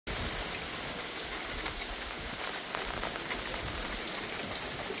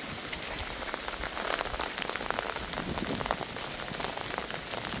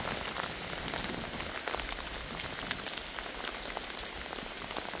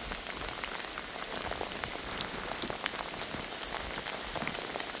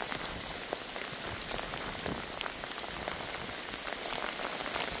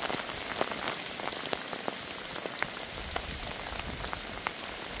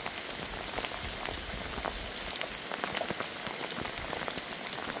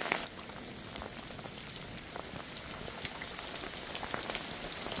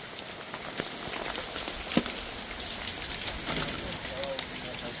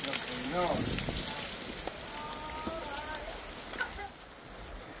No.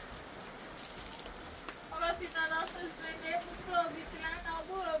 Ama finalan sözlerine mutlu olabilirler, ne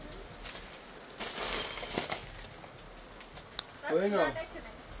olur. Bueno.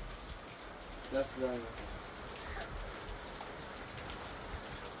 That's right.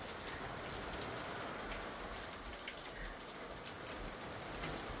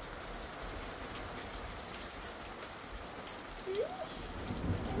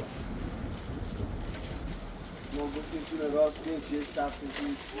 ما گفتیم تو نگاه کنیم چیه سخت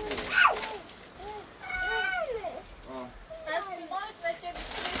نیست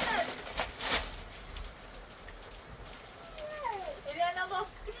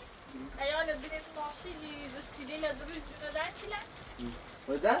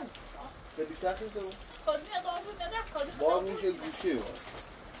بدن؟ به بیشتر خیلی سو؟ با موشه گوشه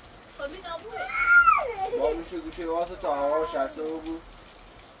واسه با موشه گوشه واسه تا هوا شرطه بود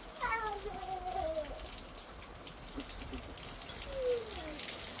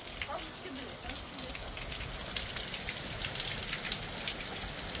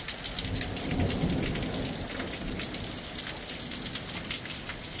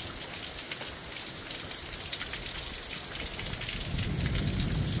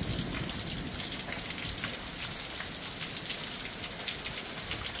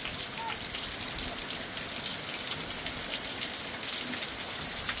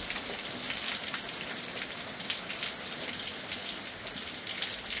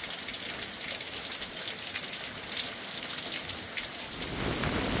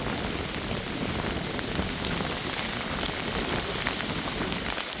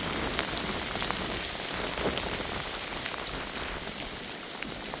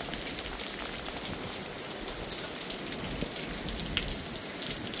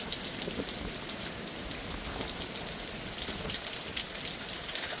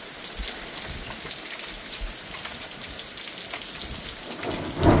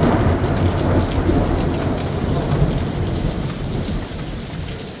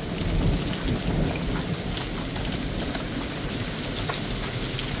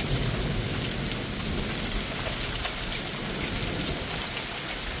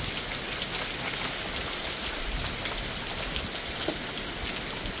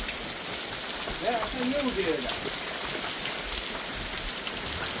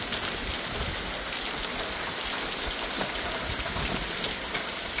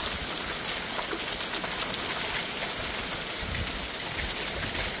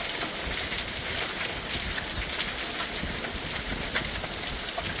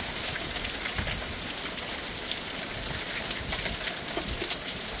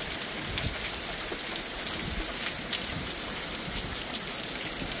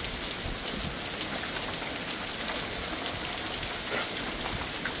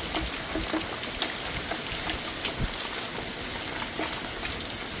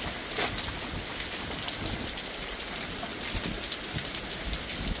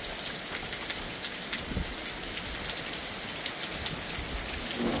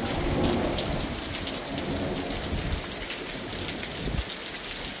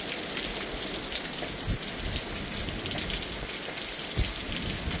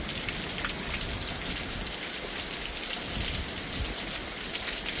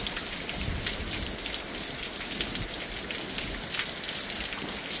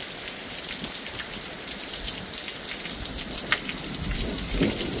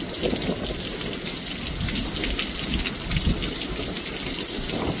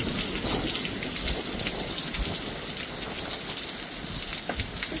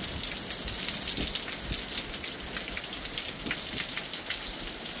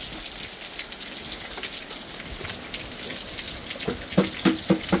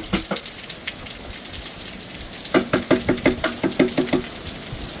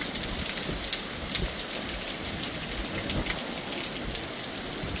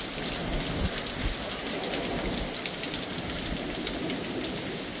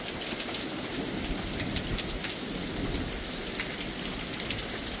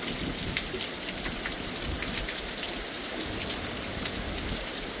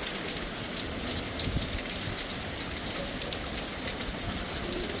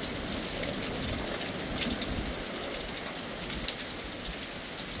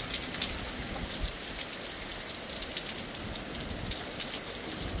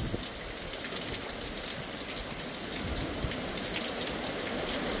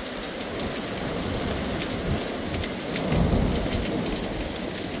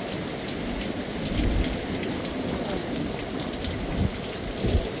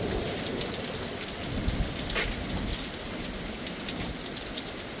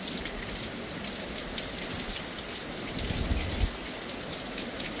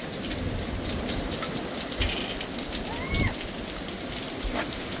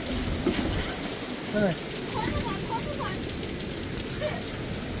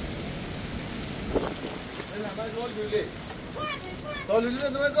ما لوله تا لوله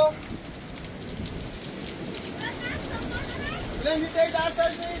ندم ازا بله میتایی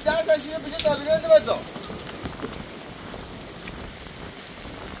دستش بشه تا لوله ندم ازا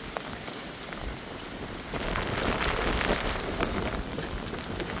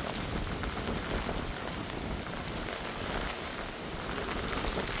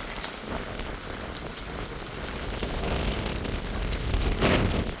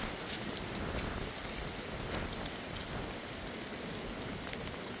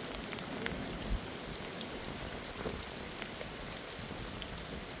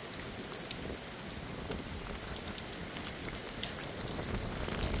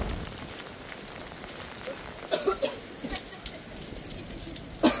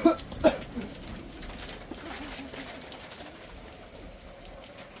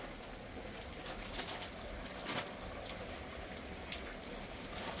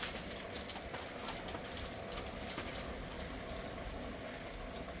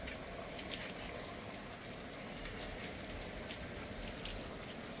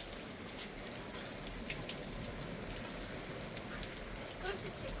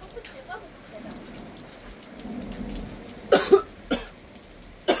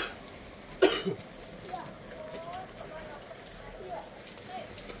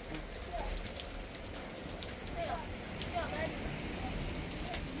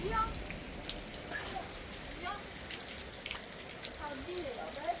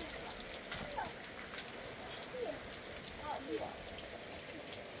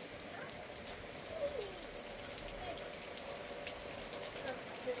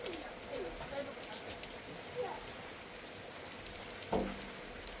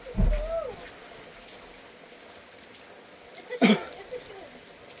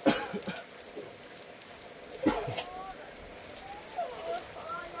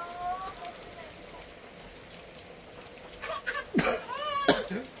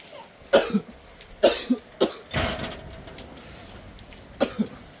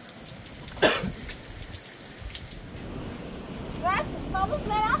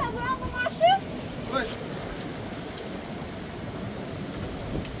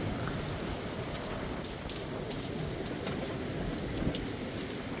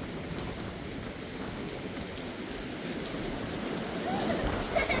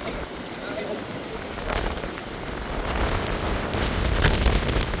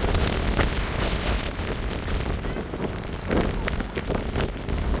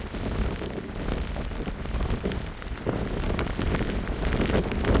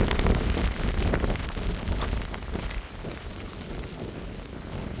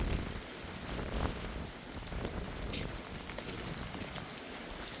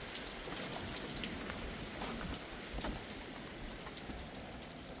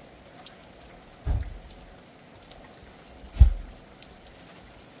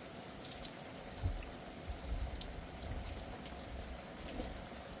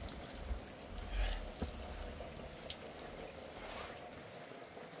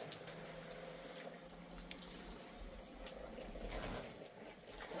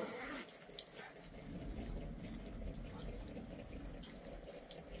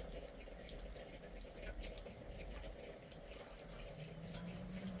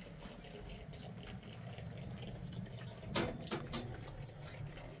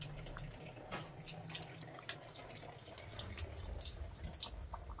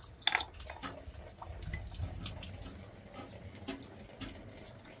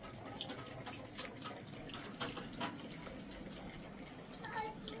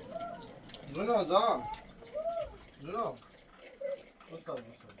جونو زان جونو بستان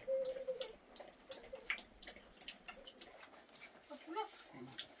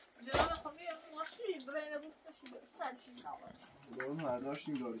جناب خواهی ماشین برای نبودشی سرچین نامد اون هر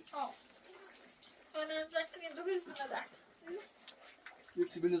داشتیم داری من زکری بروز نده یه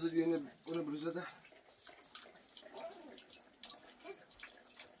چی بنزدی اونو بروز نده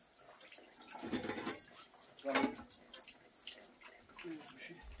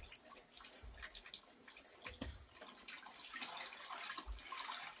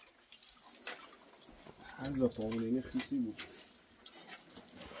هنزا پامونه خیسی بود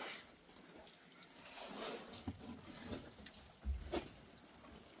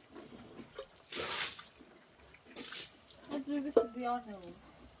از روی بیست بیار نمون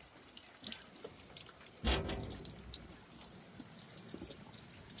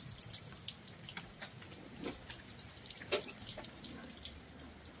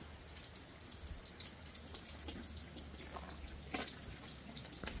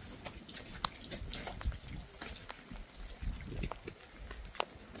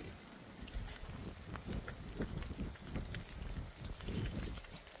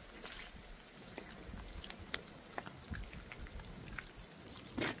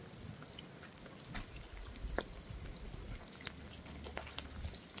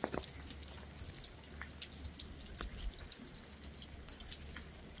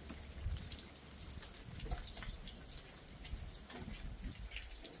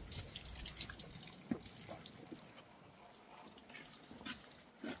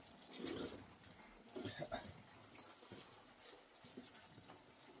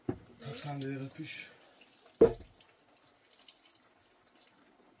چند دقیقه پیش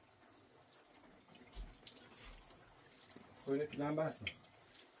اینه پیلن بحثم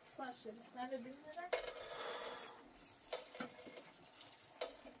باشه من ببینم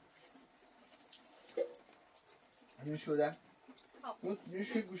همین شده؟ اون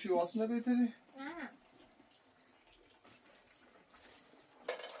میشه گوشی واسه نبیتری؟ نه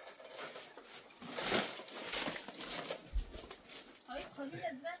های خالی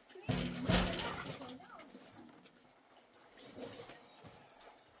لذت کنی؟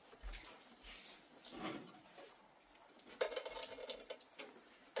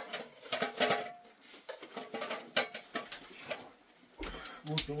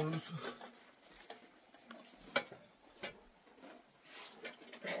 موسو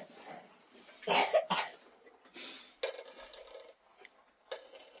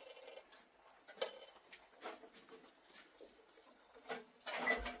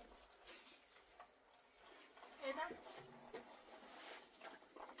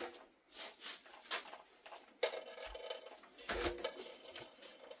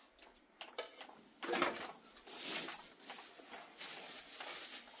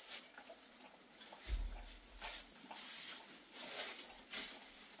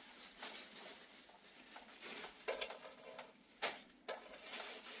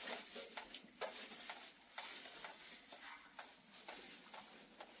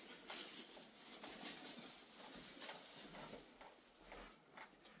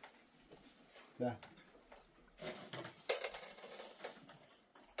ده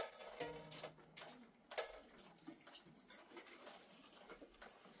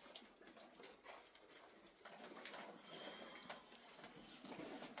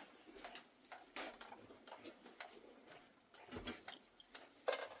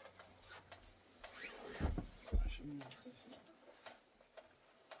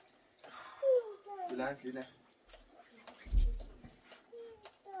بلند اینه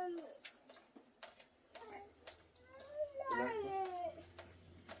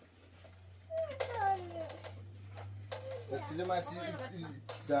وسیله متی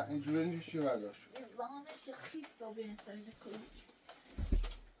اینجوری نیست چی برداشت زمانه که خیست و بینسترین کنی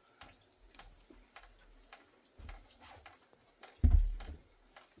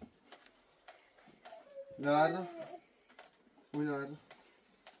نرده اوی نرده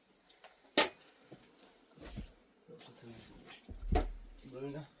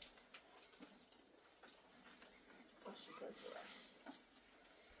ببینه باشه بازیه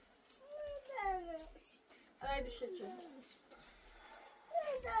آره دیشه چه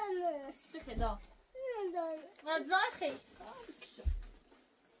بخی دا نزار خیلی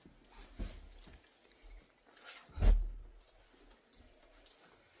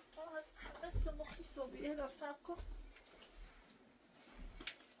بس مخی صبیه را سب کن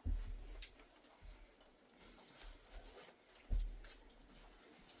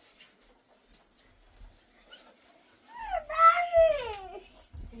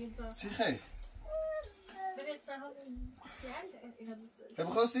چی خیلی؟ ببینید فرها اینا که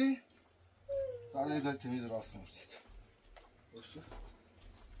بخواستی؟ داره یه جای تمیز راست مرسید باشو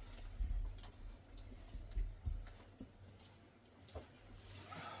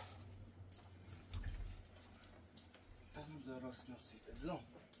تمیز راست مرسید ازم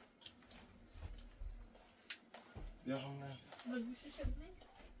بیا همونه بگوشش ببینید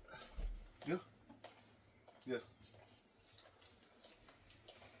بیا بیا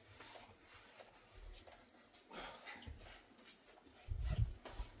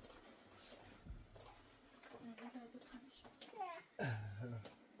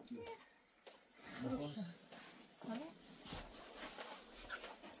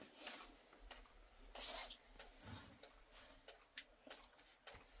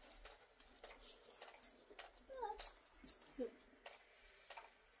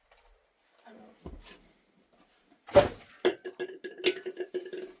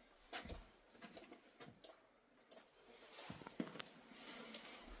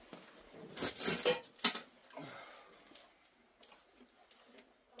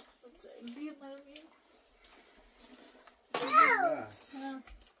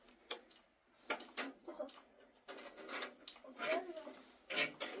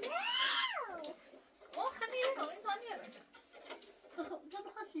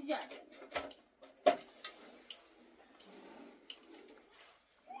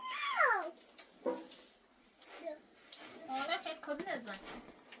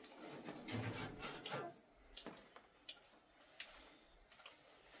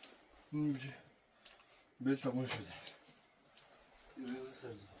بیت تموم شده ریز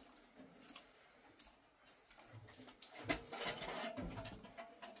سرزه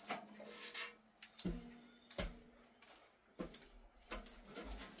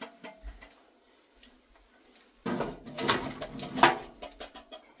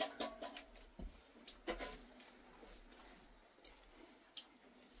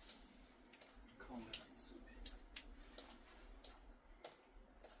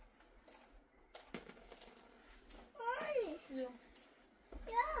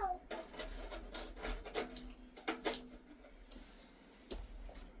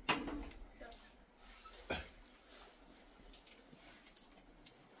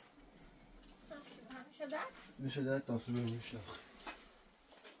میشه در تاسو بمیشتم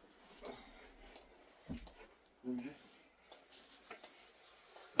بمیشه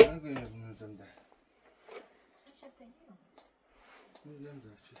نگه بمیدم در میگم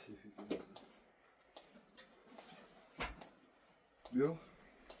در چه سیفی کنم بیا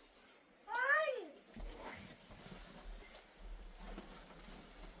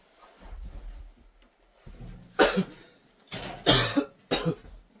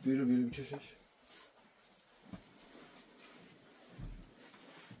بیرو بچشش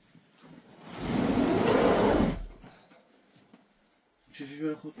بچشش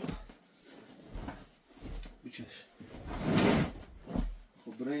برای خود بچش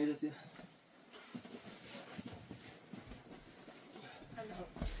خب برای این دستی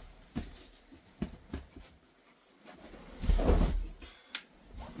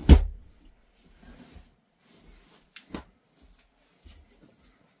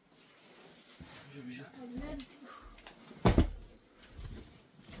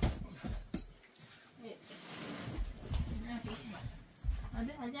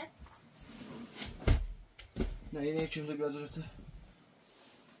نه اینه چیم بیاد زرته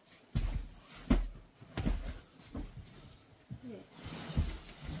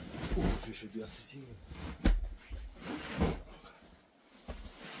اوه شیشه بیاد سی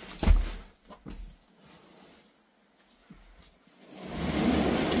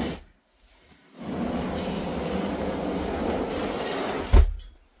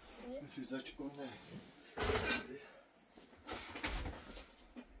Zač ne.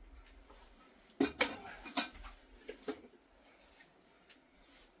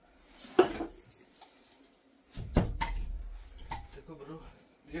 Tako bro,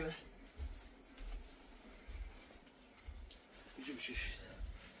 gdje? Iđe učiš.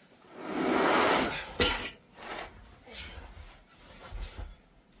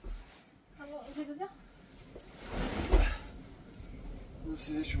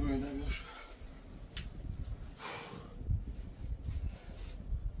 Sljedeći budem da bi još.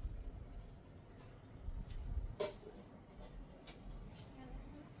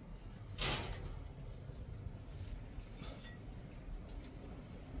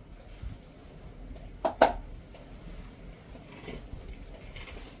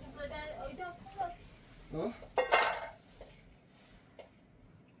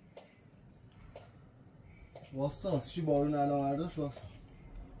 واسه چی بارون الان برداشت واسه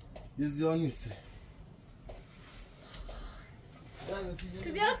یه زیان نیستی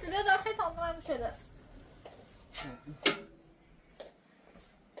تو بیاد آخه تمام شده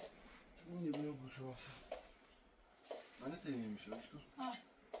این یه بینیم گوشه واسه من تیمی میشه باشکن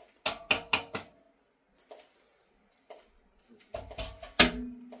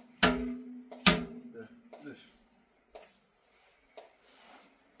بش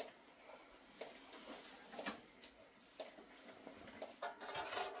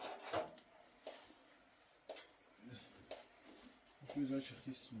güzel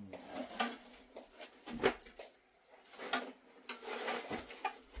çekilsin.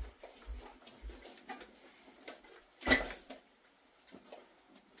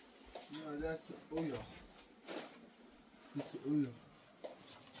 Ya derse o ya. Hiç o ya.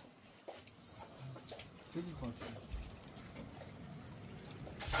 Senin parçan.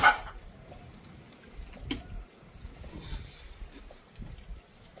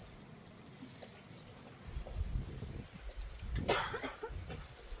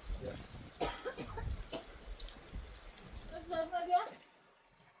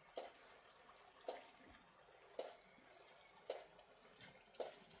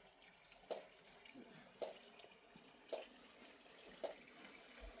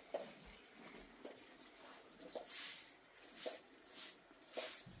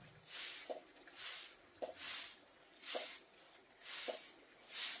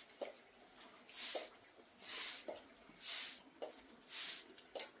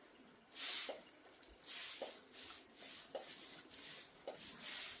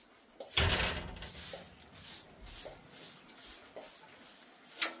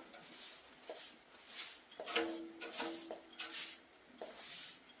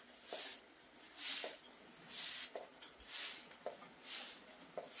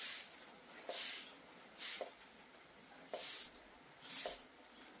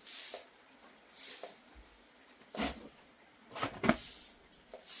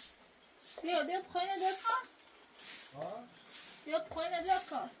 بیا پایین دکار بیا پایین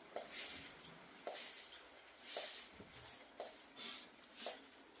دکار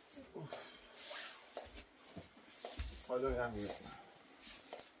حالا هم میاد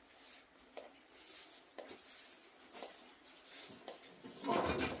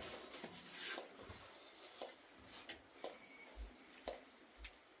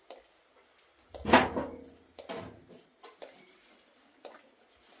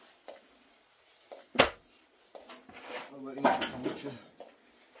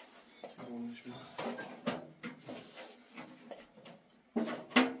تکونش بدم.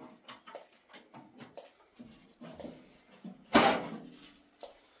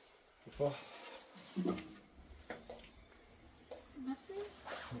 بابا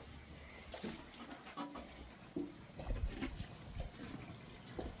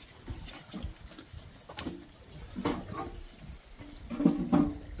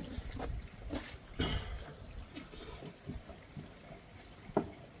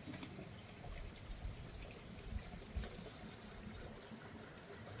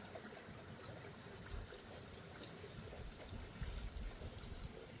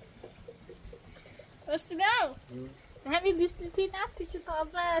Não, não me disse na ficha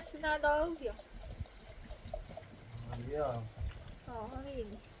tava final da aula. بیا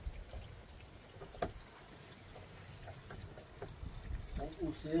آمین. اون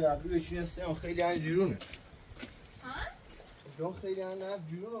قوسه قبلی بهشون هستم خیلی هم جرونه. ها؟ جون خیلی هم نفت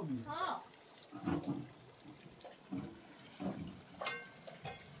جرون رو بید. ها.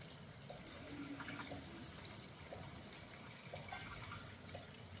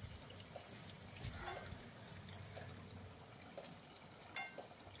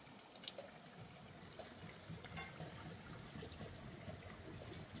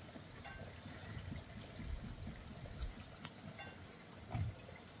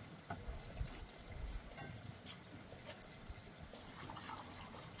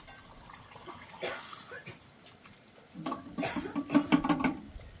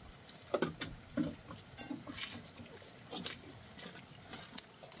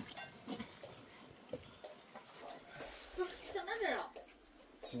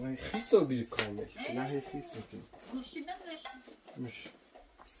 سمای خیس رو بیر کامش نه هی خیس نکنی گوشی نداشت. مش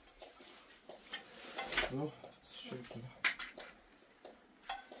رو شکل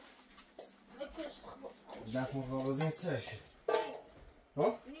دست مقابضه این سرشه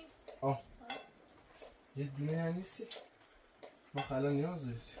ها؟ آه یه دونه هم نیستی؟ ما خلا نیاز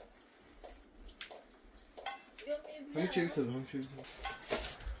دارید همین چه بیتر همین چه بیتر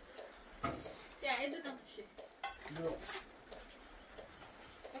یا یه دونه بشه برو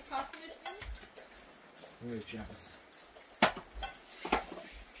کافی بشنیم؟ برو چی هست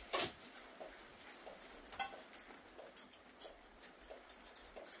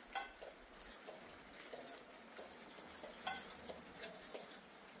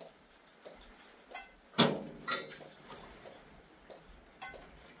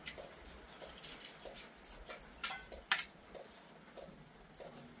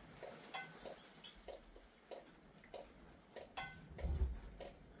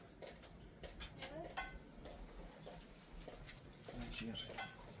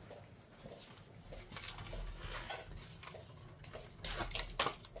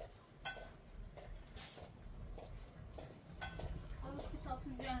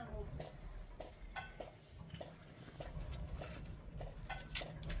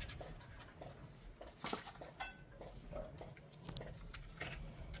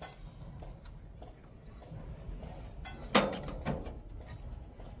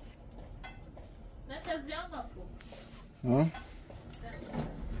ها؟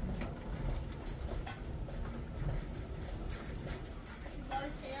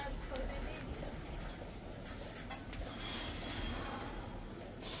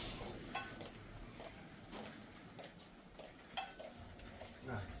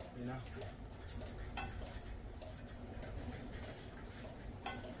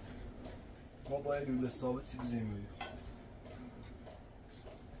 ما باید لوله ثابتی بزنیم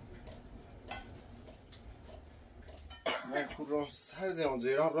من خود راه سر زمان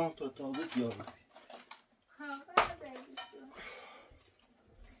زیران راه تا تازه دیار بودی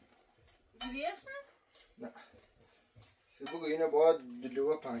نه سه بگو اینه باید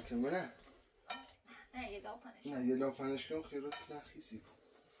دلوه پنج کنم نه؟ نه یه لاپنش نه یه لاپنش کنم خیرات نخیسی کن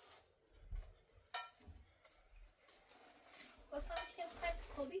لاپنش کنم خیلی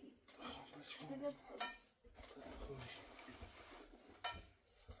خوبی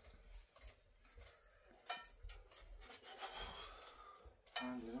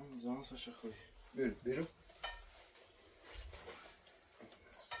منظرم زمان ساشه خوی برو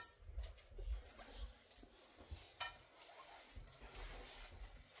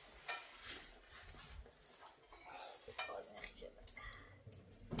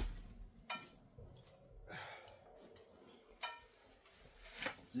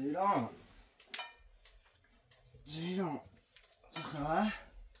زیران چه خبر؟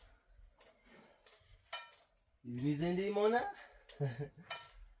 میبینی زنده ای ما نه؟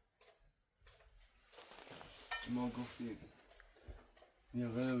 ما گفتیم میگه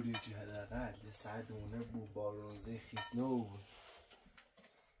اوریجی حداقل یه سردمونه بود بارونزه خیس نو بود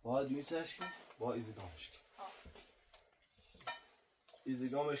باید دویسش کن با ایزگامش کن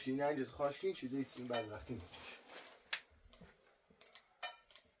ایزگامش کن نرگس خواهش کن چی دیسیم بعد وقتی میکش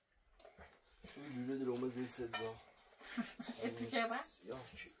شوی لوله درومه زی سدزا Epicema? یا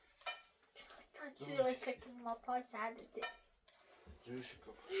چی؟ چی رو کتیم ما پای سردده جوش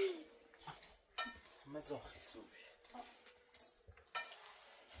کپوش همه زاخی صوبی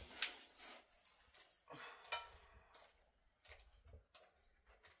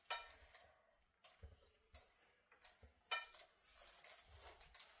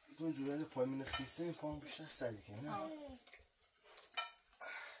اون جوره پای من خیسه این پاهم بیشتر سری کنه نه؟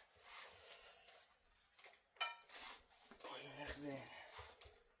 پای من اخزه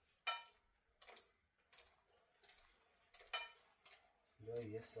یا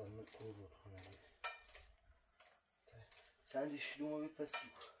یه سال من کور رو خانه بید چندی شلومو بپس تو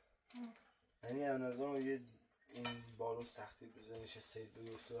یعنی هم نظرم یه این بارون سختی بزنیش سید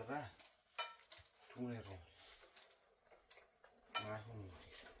بیفته ره تونه رو محروم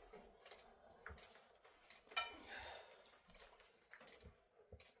میگیر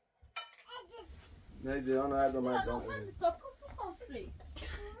نه زیان هر دو من جان بزنی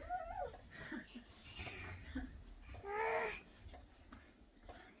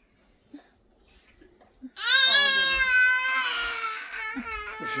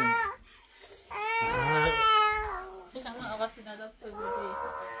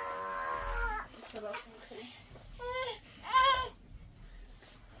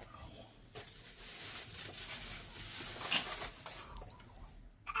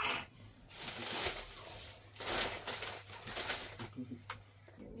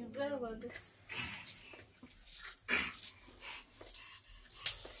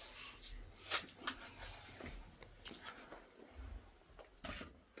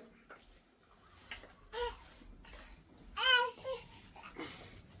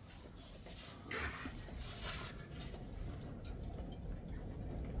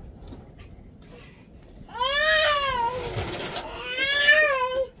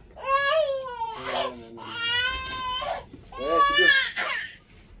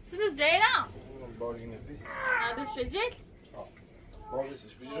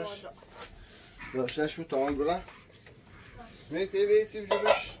داشته شو تمام برن میتی بیتی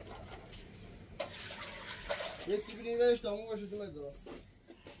بجورش بیتی بریدنش تمام باشه تو مزار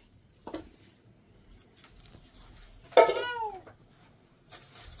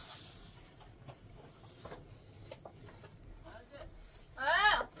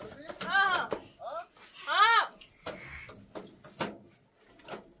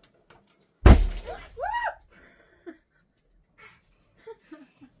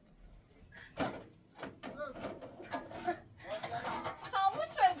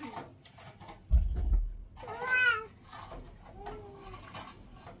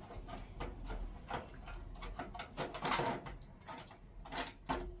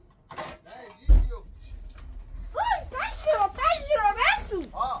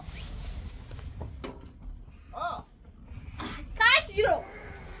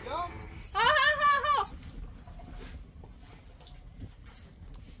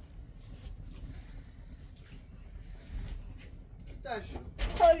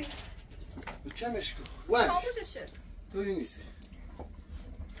چمش کن وش توی نیستی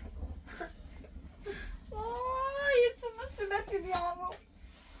یه تو مسئله پیدیامو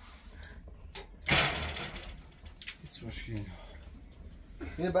هیچ مشکلی نه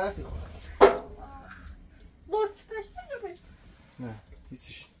اینه بحثی کن برچ کشتی جو بید نه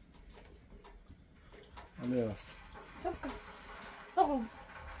هیچیش همه هست آقا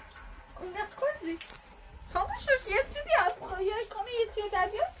نه کنزی خاموش روش یه چیزی هست یه کنه یه چیزی در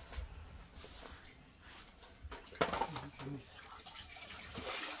بیاد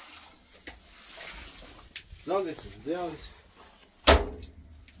زان بیتیم زیان بیتیم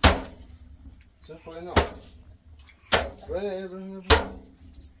زن فایل نه باید یه بریم نبود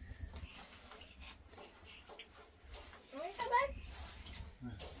میشه باید؟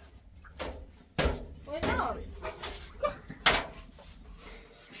 باید نه آبی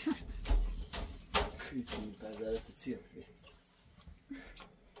خیلی بردارت چیه بگه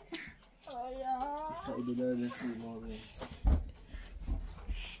آیا خیلی دردسی ما بریم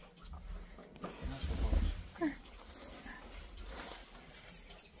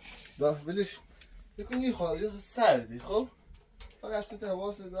بلش بکنی خواهی سردی خب فقط سه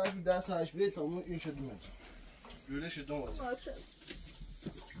تواس اگه دست هش بیه تا این شد میاد لوله شد دو ماز باشه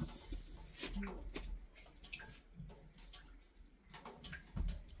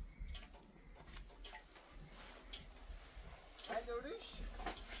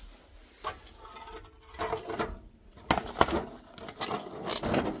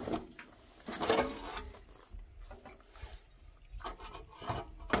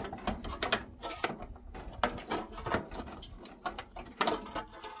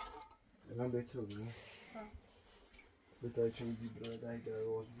من بهت رو بگم بهتره چون دیب رو دهی در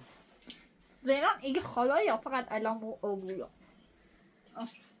باز بود زینان ایگه خالا یا فقط علام و اوگویا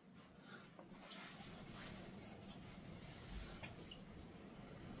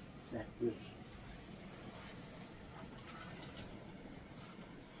نه بیرش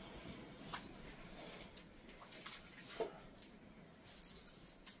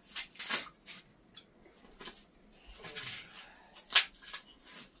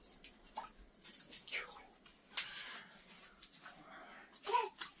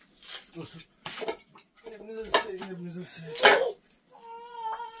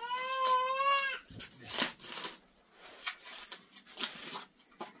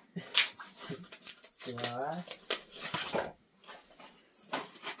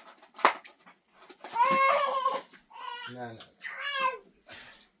نه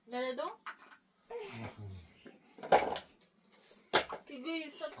Nerede o?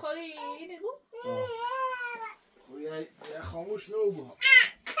 دیگه سب خالی اینه دو؟ یه خاموش نو با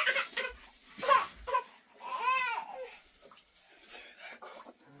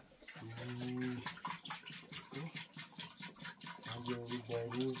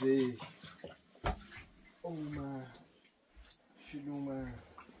بایروزی اومد شلومه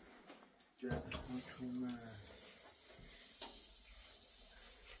جد خوچومه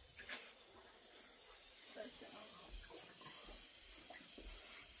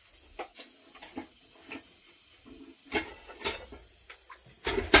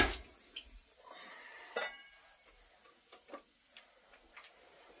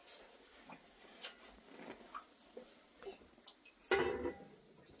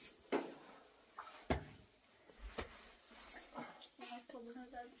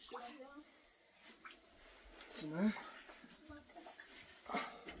نه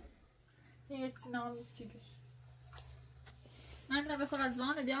یه سینام میتیگش من را بخور از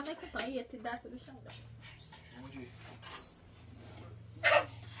زانه بیان نکن تا یه تی درد بشم داشت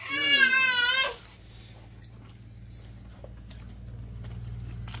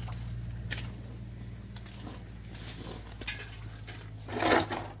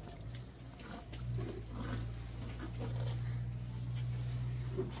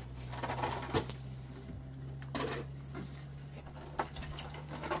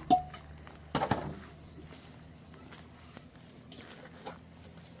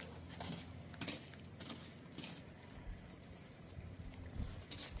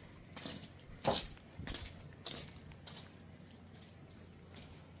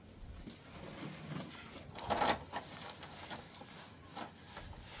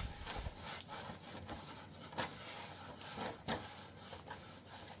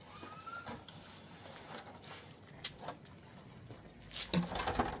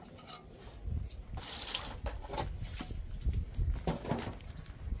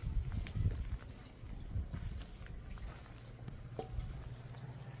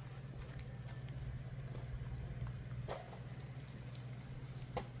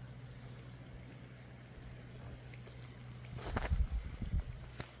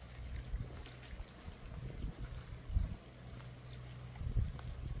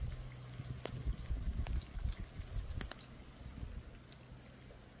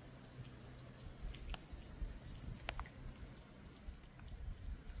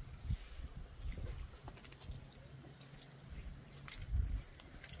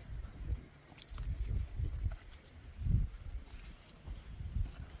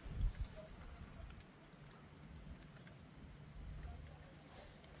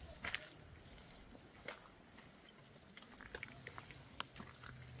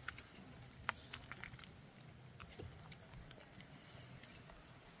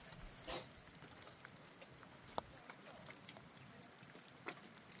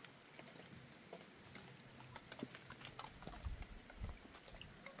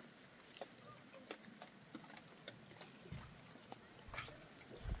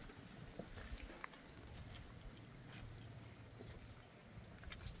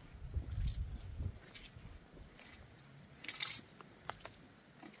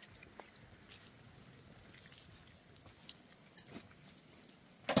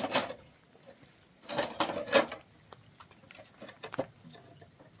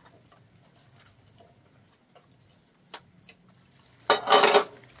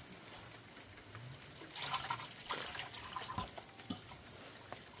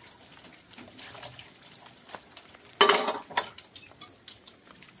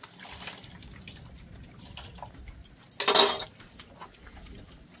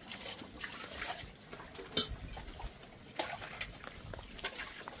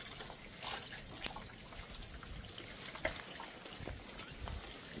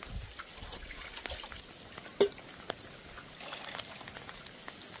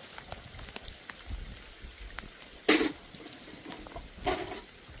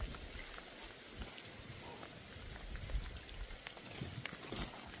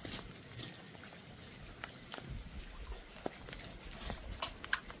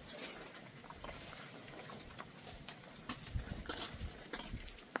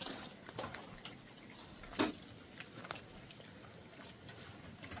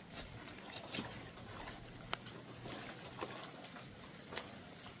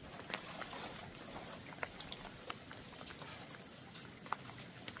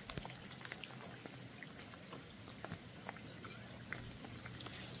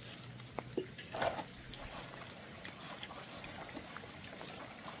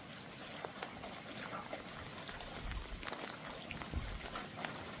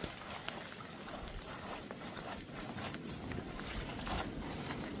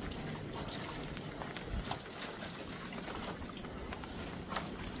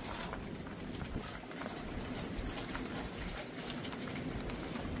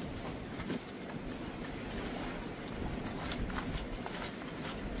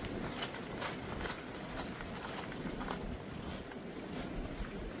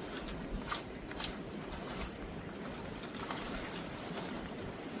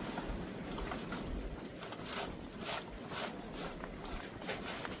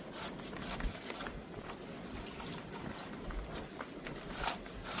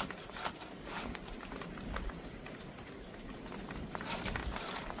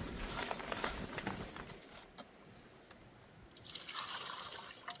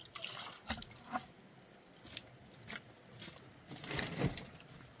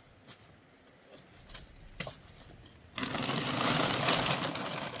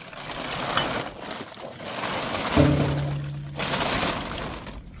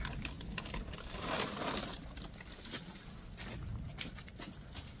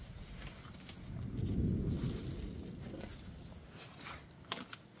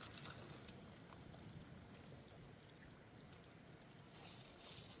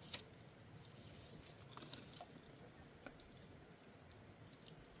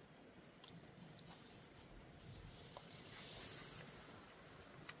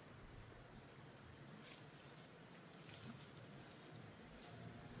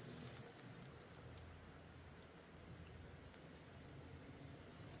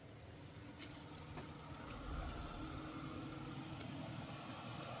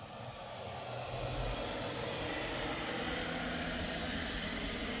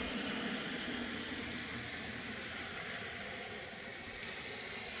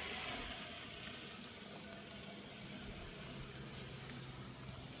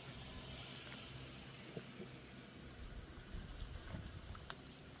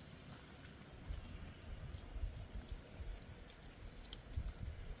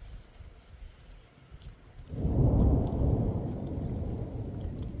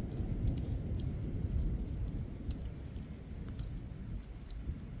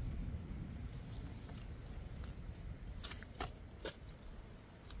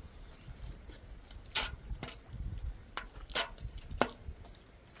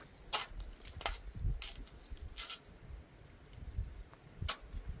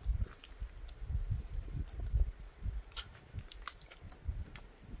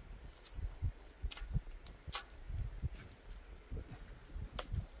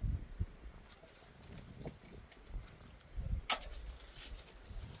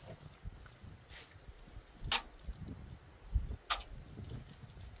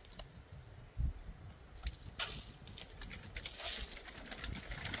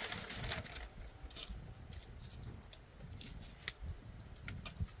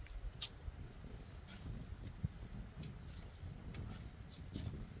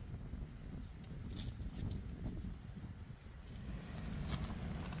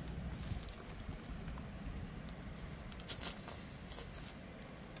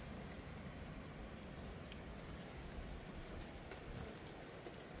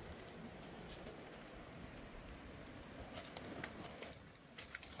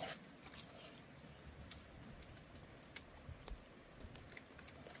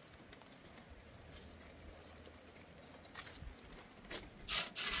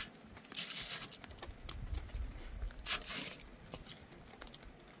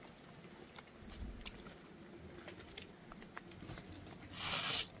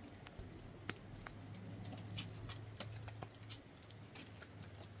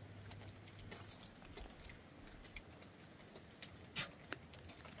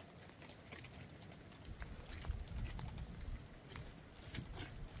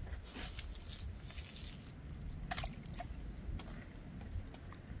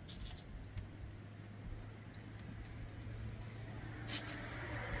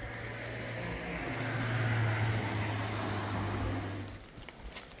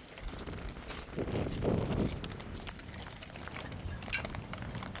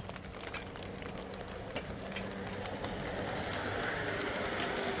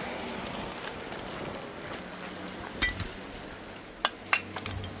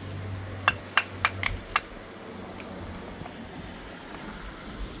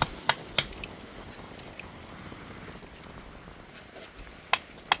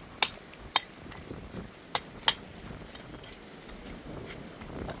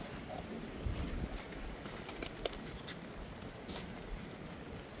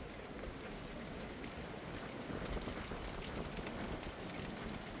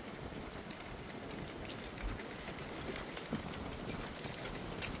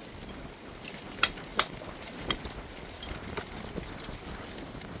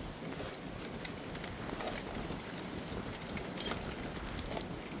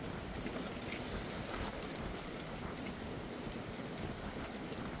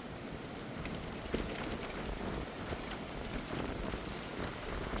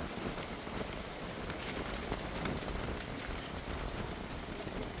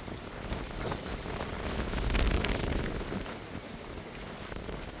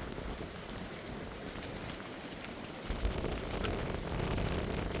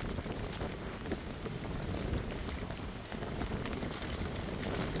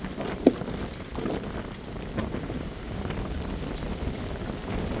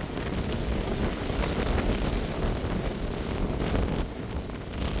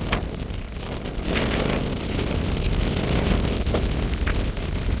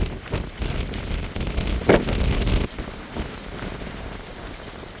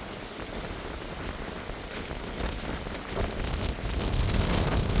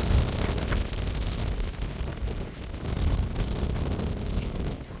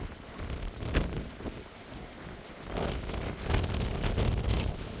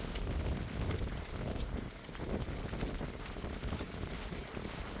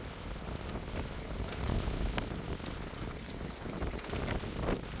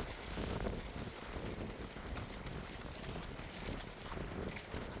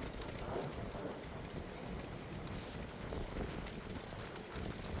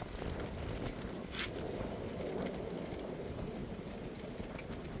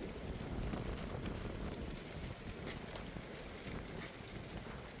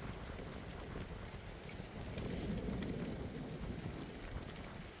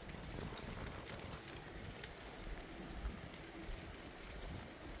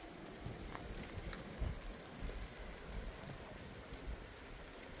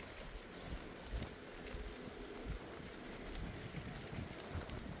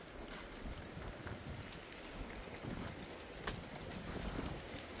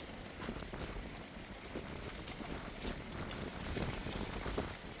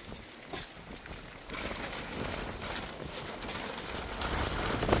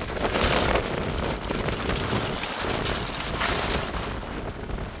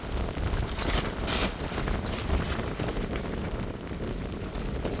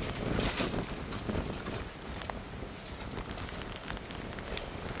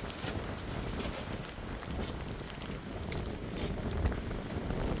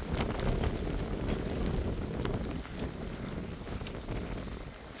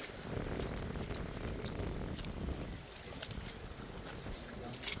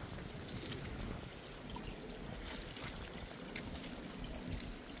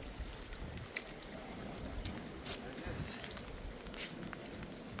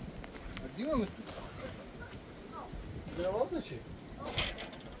دیگه میتونی درازه چی؟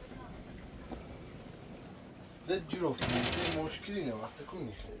 ده جرفت مشکلی نه وقت کن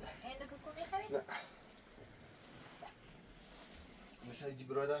میخیره این دکه کن میخری؟ نه میشه ایدی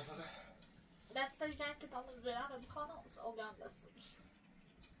برادر فقط دستش جنگ که تامون زیرا رو بخوانم از آگم دستش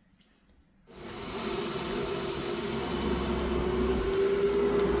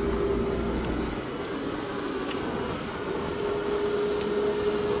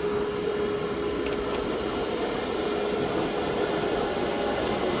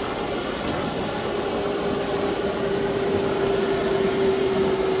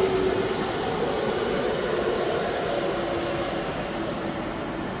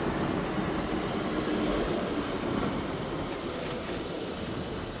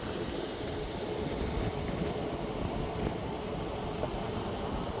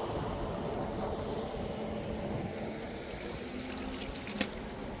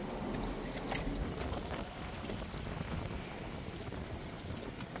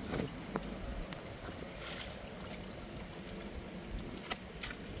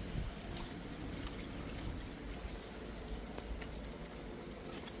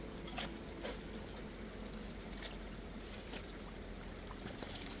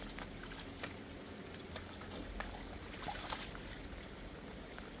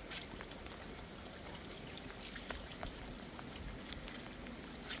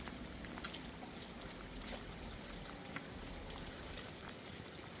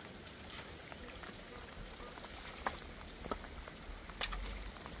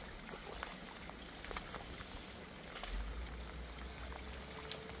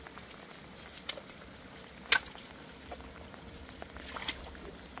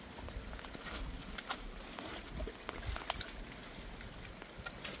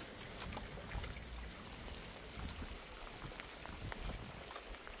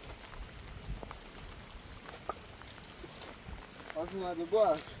از اومده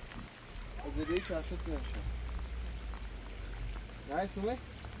باش از ایده چشمت نمیشه نه سومه؟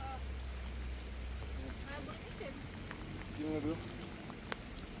 Gimana bro?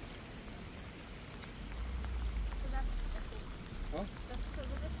 Hah?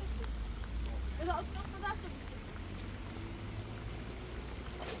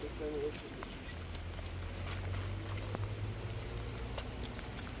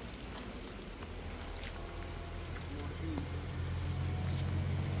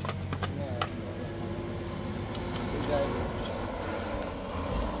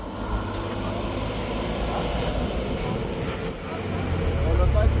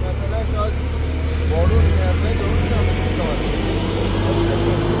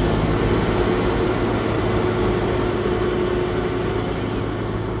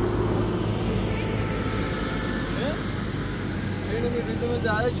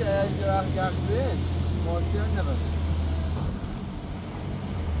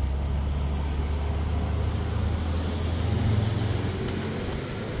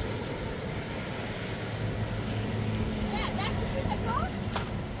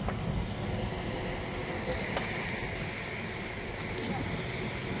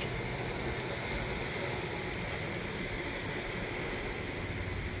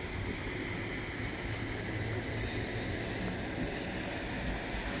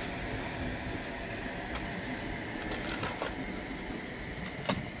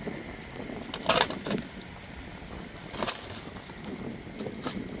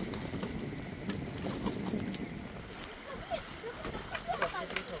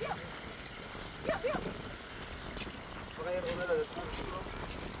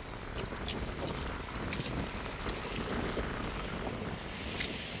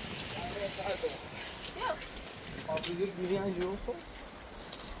 Abrir minha junto.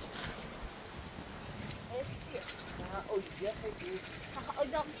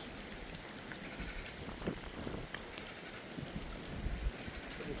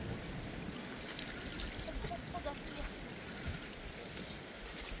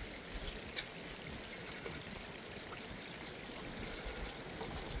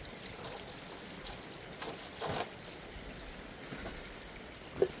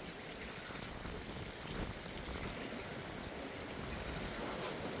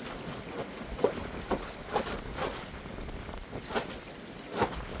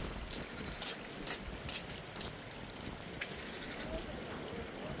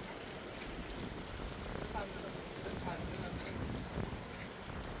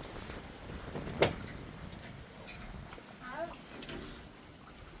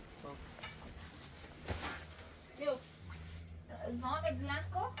 Zone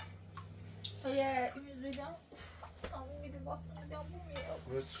blanco. Soy imizliyorum. میده واسه میدم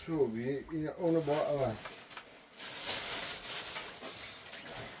بومیه بس شو بی این اونو با عوض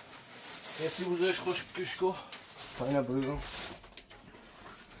کسی بوزش خوش کشکو پایین بریدم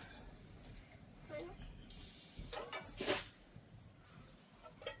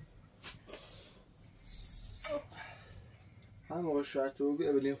هم موقع شرط رو بی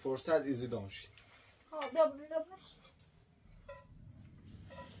اولین فرصت ایزی دامش بیا باش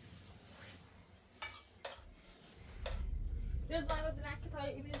بیا زنگ ببینم که تا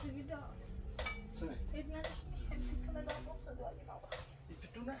ایمیزی ویدیو سنه ببینم میتونه دام بسته داری بابا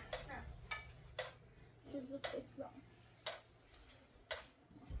بتونه؟ نه چیزو بکنم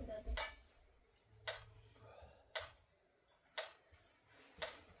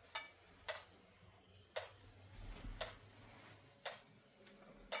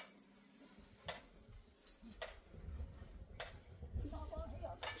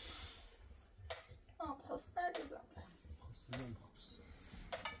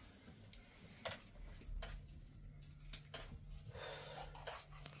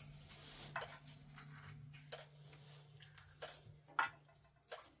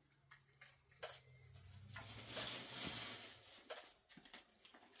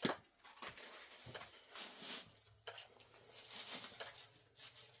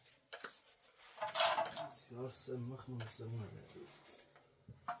بسیار سمخ مناسبونه چی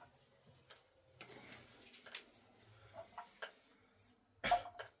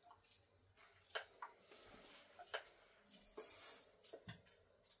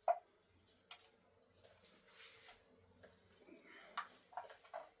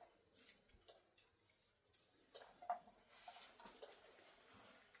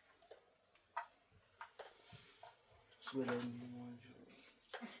بلندی مانجا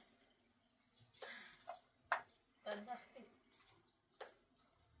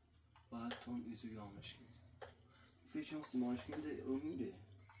باید تون ایزی گامش کنی فکرم سیمانش کنی اون میره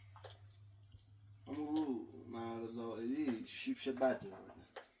اما رو مرزائری شیبش بد دارده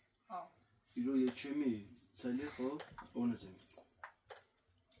ایرو یه چمی سلی خب اونو زمین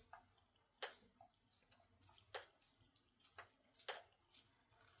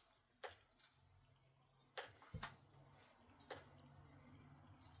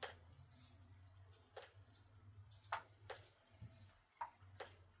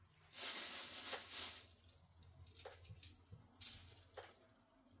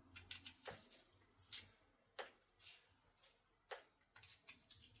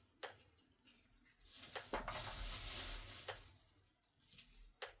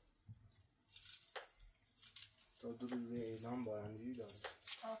تا 2 روز اعلام بارندگی داره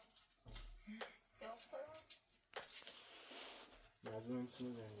مزونم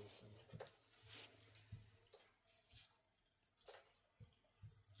سنو زندگی کنم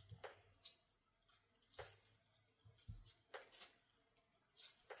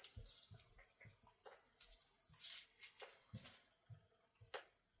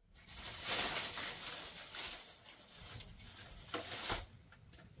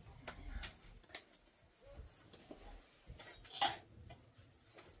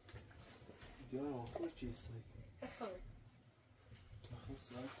یا خوش چیز خب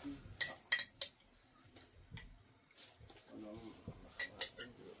ساعتی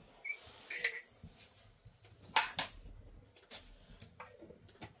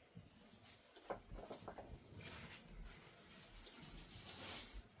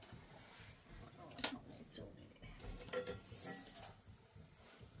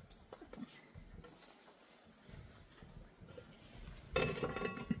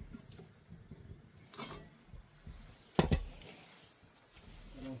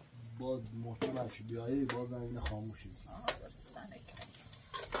باز محکم هرچی بیایی باز این خاموشی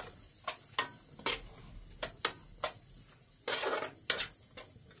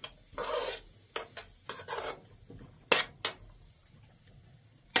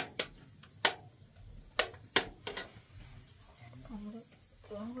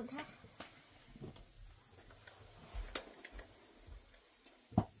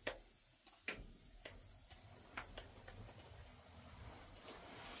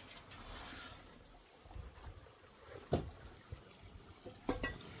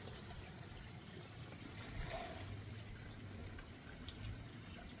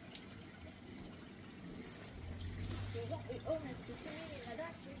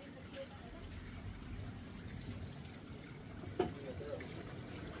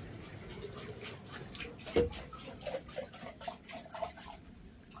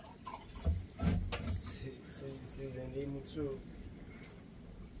زندگی موتو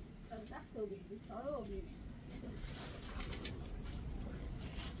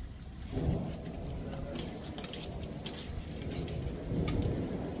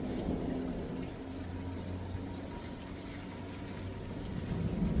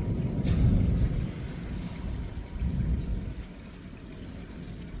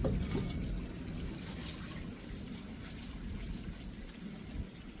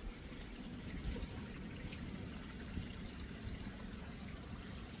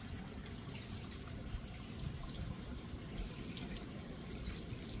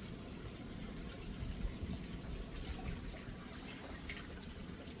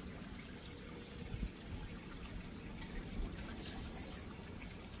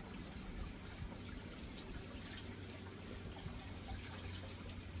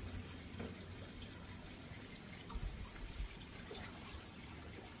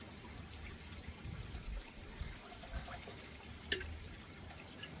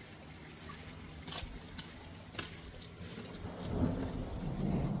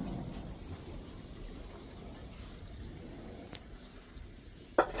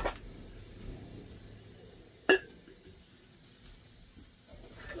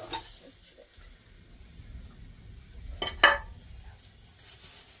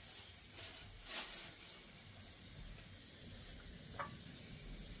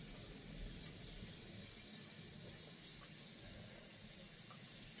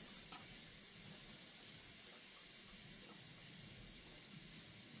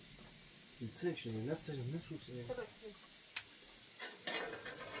Il section è nessa nessu se.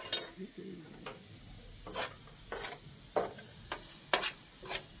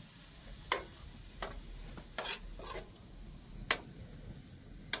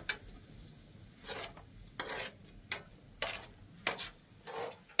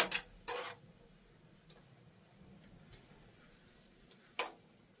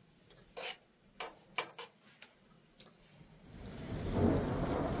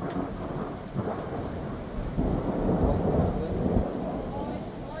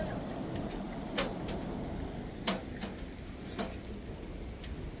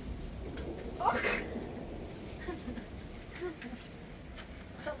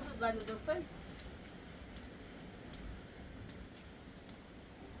 زنده دوفل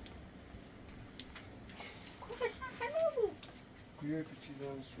کوفش خیلی بود Qui che ci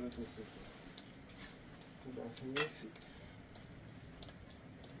danno sulle teste. Guardate, sì.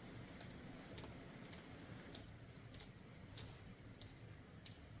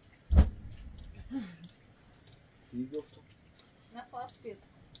 Chi gofto? نه فاست بیاد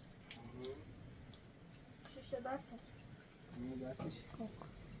شیشه درست درسش؟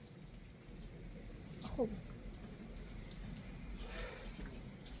 خوب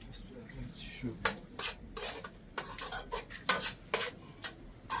شو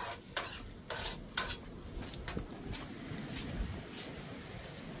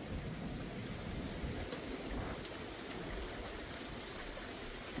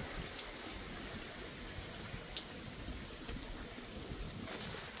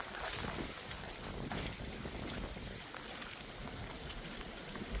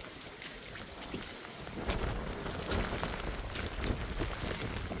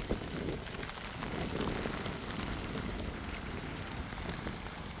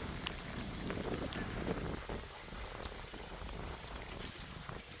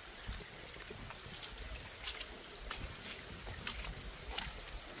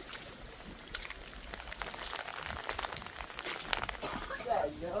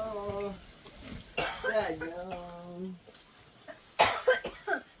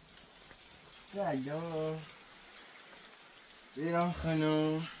سلام زیران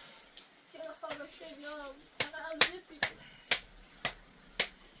خانم چرا خواب شدیم من عزیز بیشتر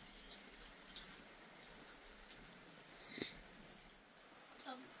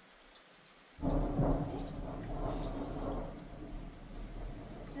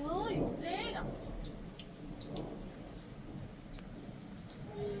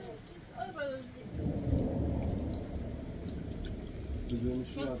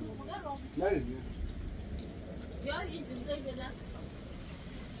نریدی؟ یا یه جزایی بدن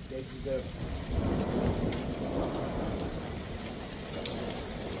یه جزایی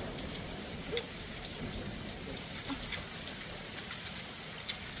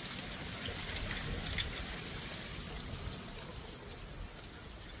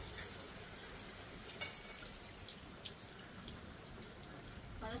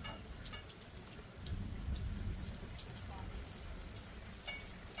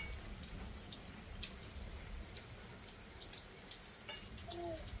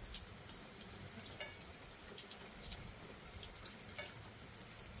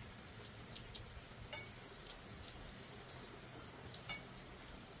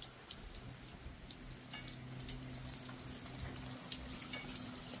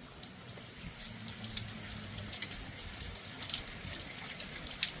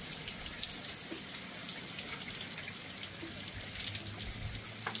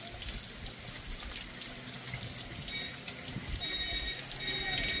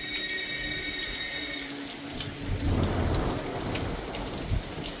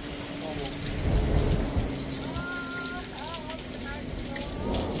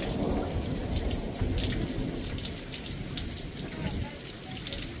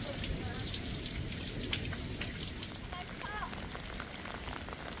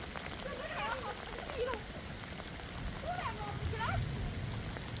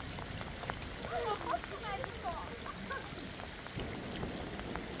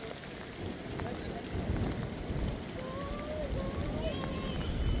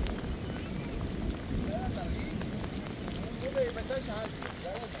Vai, vai, vai, vai, vai, vai, vai, vai,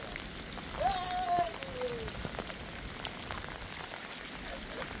 vai,